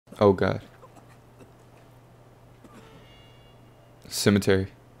Oh god. Cemetary.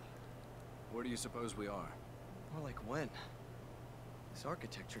 Where do you suppose we are? More like when? This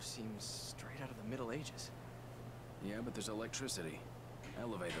architecture seems straight out of the Middle Ages. Yeah, but there's electricity.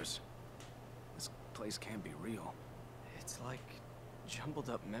 Elevators. This place can't be real. It's like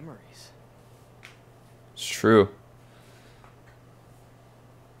jumbled up memories. It's true.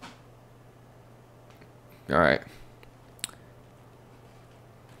 Alright.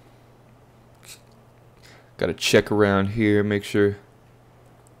 Gotta check around here, make sure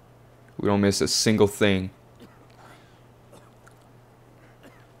we don't miss a single thing.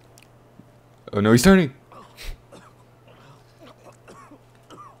 Oh no, he's turning!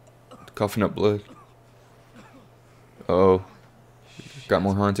 Coughing up blood. Uh oh. Got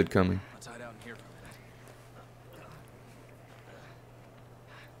more haunted coming. Let's hide out in here for a minute.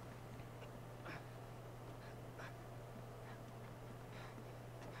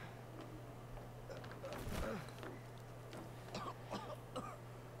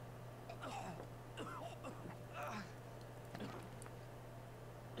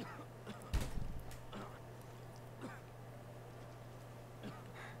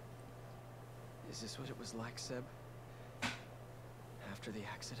 Is this what it was like, Seb? After the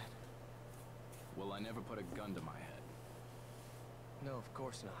accident? Well, I never put a gun to my head. No, of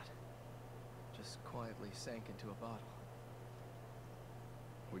course not. Just quietly sank into a bottle.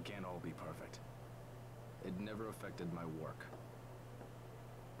 We can't all be perfect. It never affected my work.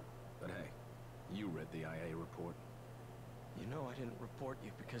 But hey, you read the IA report. You know I didn't report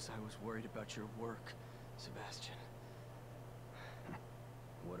you because I was worried about your work, Sebastian.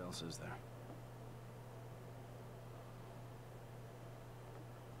 What else is there?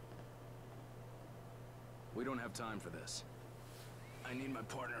 We don't have time for this. I need my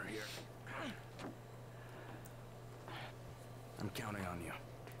partner here. I'm counting on you.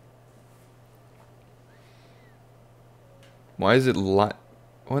 Why is it light?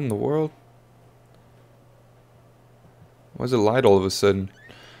 What in the world? Why is it light all of a sudden?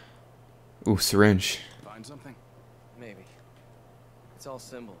 Ooh, syringe. Find something? Maybe. It's all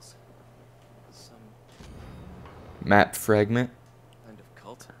symbols. Some Map fragment. kind of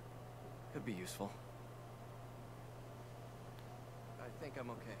cult. Could be useful. I think I'm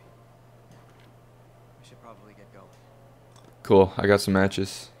okay. We should probably get going. Cool, I got some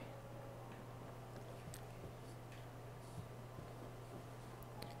matches.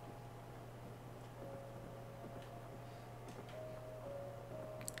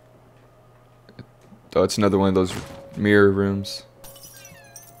 Oh, it's another one of those mirror rooms.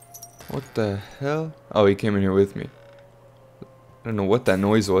 What the hell? Oh, he came in here with me. I don't know what that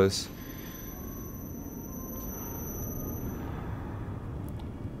noise was.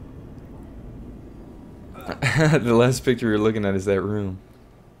 The last picture we were looking at is that room.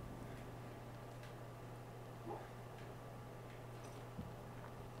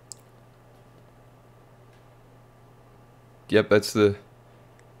 Yep, it's the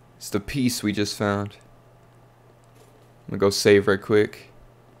piece we just found. I'm gonna go save right quick.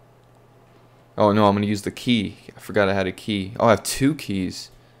 Oh no, I'm gonna use the key. I forgot I had a key. Oh, I have 2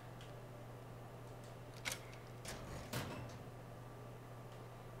 keys.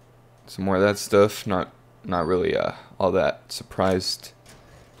 Some more of that stuff. Not really all that surprised.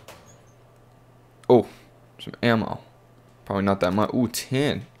 Oh, some ammo. Probably not that much. Ooh,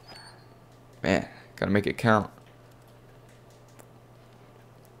 10. Man, gotta make it count.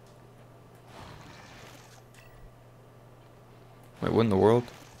 Wait, what in the world?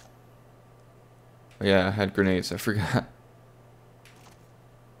 Oh, yeah, I had grenades. I forgot.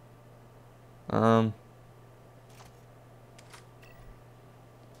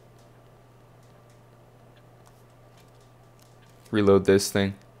 Reload this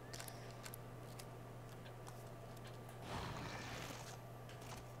thing.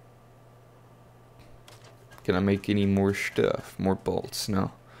 Can I make any more stuff? More bolts?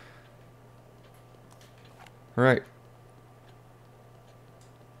 No. Alright.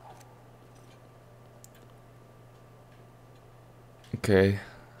 Okay.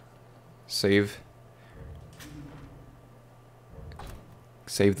 Save.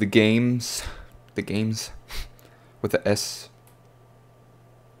 Save the games. The games. With the S.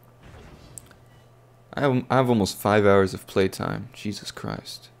 I have almost 5 hours of playtime. Jesus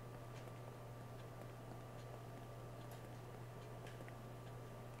Christ.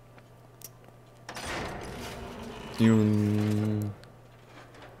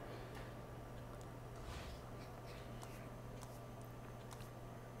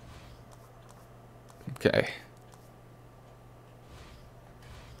 Okay.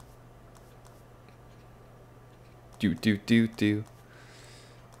 Do.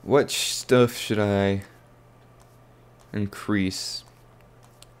 What stuff should I increase?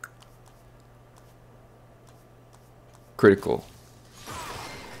 Critical.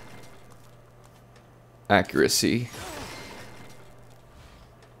 Accuracy.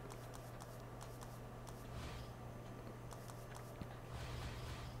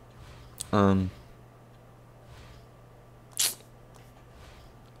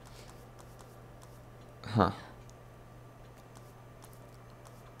 Huh.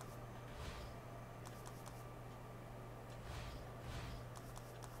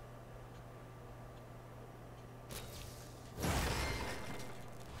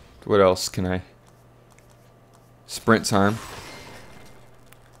 What else can I? Sprint time.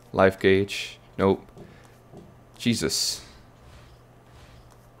 Life gauge. Nope. Jesus.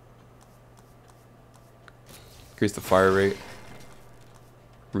 Increase the fire rate.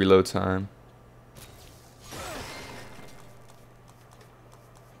 Reload time.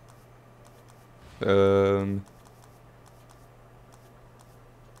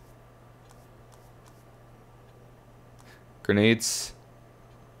 Grenades.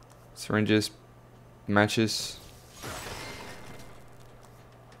 Syringes. Matches.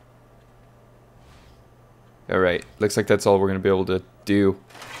 Alright, looks like that's all we're going to be able to do.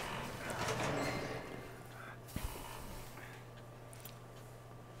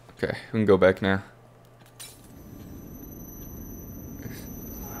 Okay, we can go back now.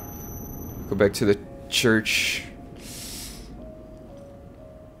 Go back to the church.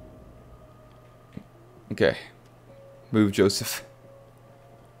 Okay. Move, Joseph.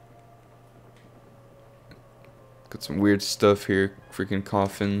 Got some weird stuff here. Freaking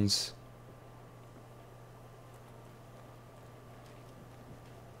coffins.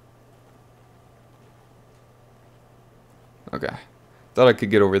 Okay. Thought I could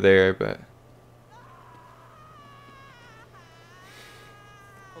get over there, but...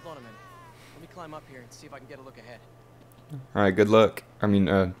 Hold on a minute. Let me climb up here and see if I can get a look ahead. Alright, good luck. I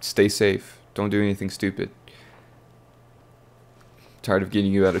mean, stay safe. Don't do anything stupid. Tired of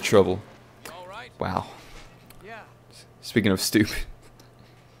getting you out of trouble. All right. Wow. Yeah. Speaking of stupid.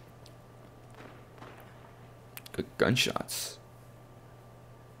 Good gunshots.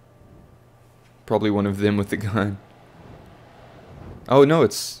 Probably one of them with the gun. Oh no,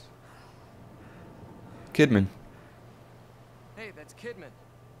 it's Kidman. Hey, that's Kidman.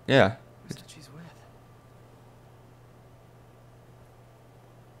 Yeah. Who's that she's with?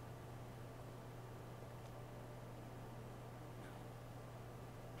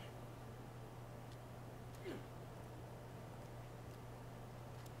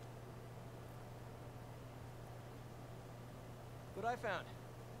 What I found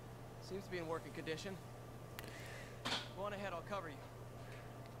seems to be in working condition. Go on ahead, I'll cover you.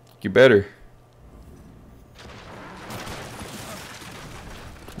 You better.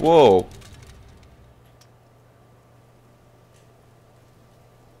 Whoa.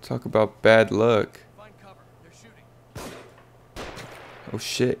 Talk about bad luck. Find cover. They're shooting. Oh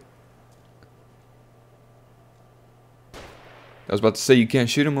shit. I was about to say you can't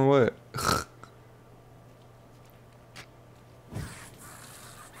shoot him or what?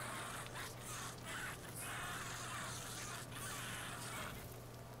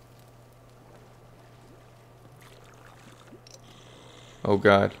 Oh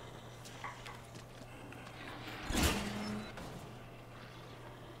god.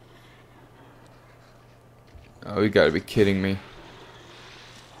 Oh, you gotta be kidding me.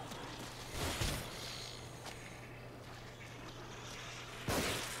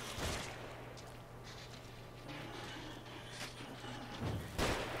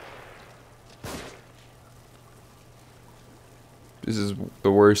 This is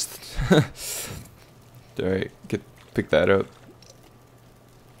the worst. Alright, pick that up.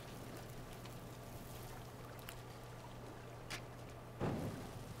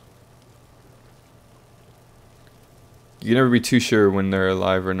 You can never be too sure when they're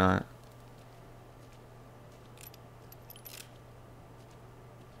alive or not.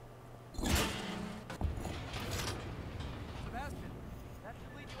 Sebastian, that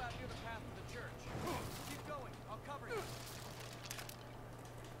should lead you out near the path to the church. Keep going, I'll cover you.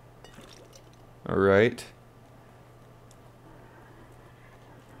 Alright.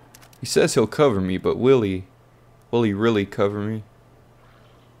 He says he'll cover me, but will he? Will he really cover me?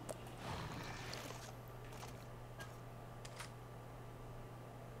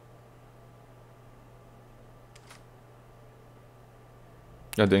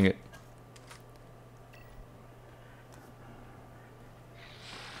 God dang it.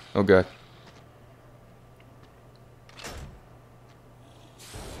 Oh god.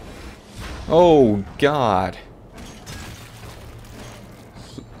 Oh god.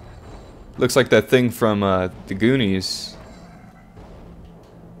 Looks like that thing from the Goonies.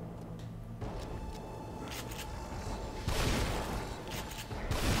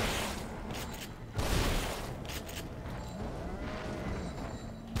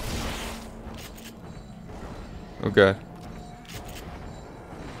 Oh god.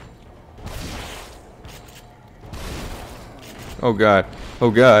 Oh god.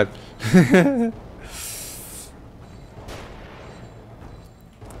 Oh god.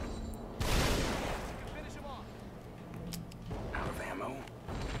 Out of ammo.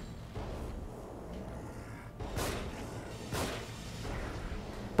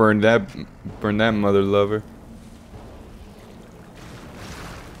 Burn that mother lover.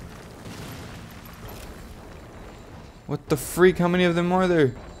 What the freak? How many of them are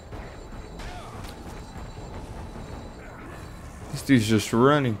there? This dude's just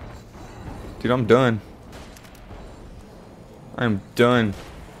running. Dude, I'm done. I'm done.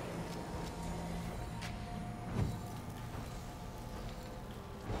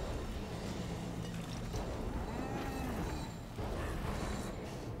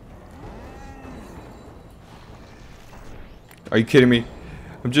 Are you kidding me?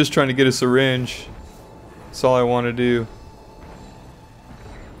 I'm just trying to get a syringe. That's all I want to do.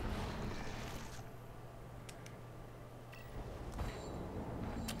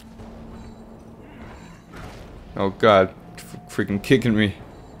 Oh god, freaking kicking me.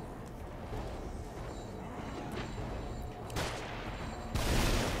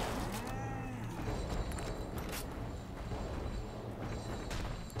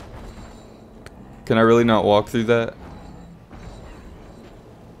 Can I really not walk through that?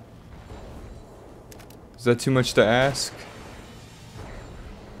 Is that too much to ask?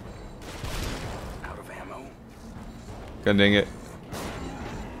 Out of ammo. God dang it.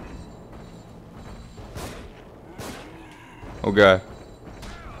 Oh god.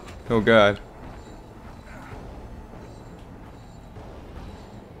 Oh god.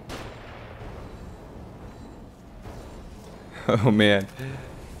 Oh man.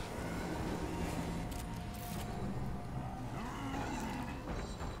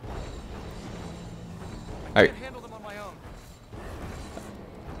 I can handle them on my own.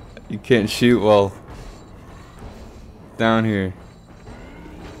 You can't shoot while down here.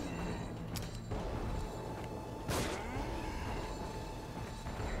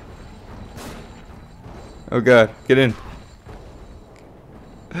 Oh god, get in.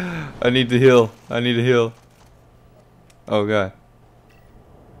 I need to heal. I need to heal. Oh god.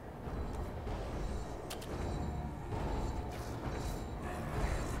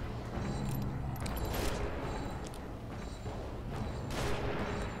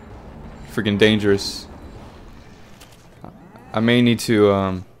 Freaking dangerous. I may need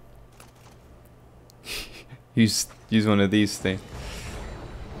to use one of these things.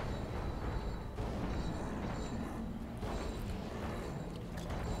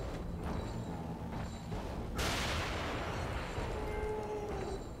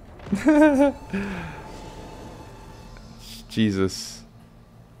 Jesus.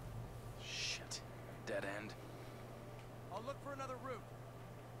 Shit. Dead end. I'll look for another route.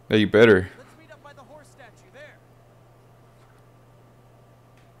 Yeah, you better. Let's meet up by the horse statue there.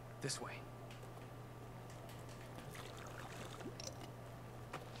 This way.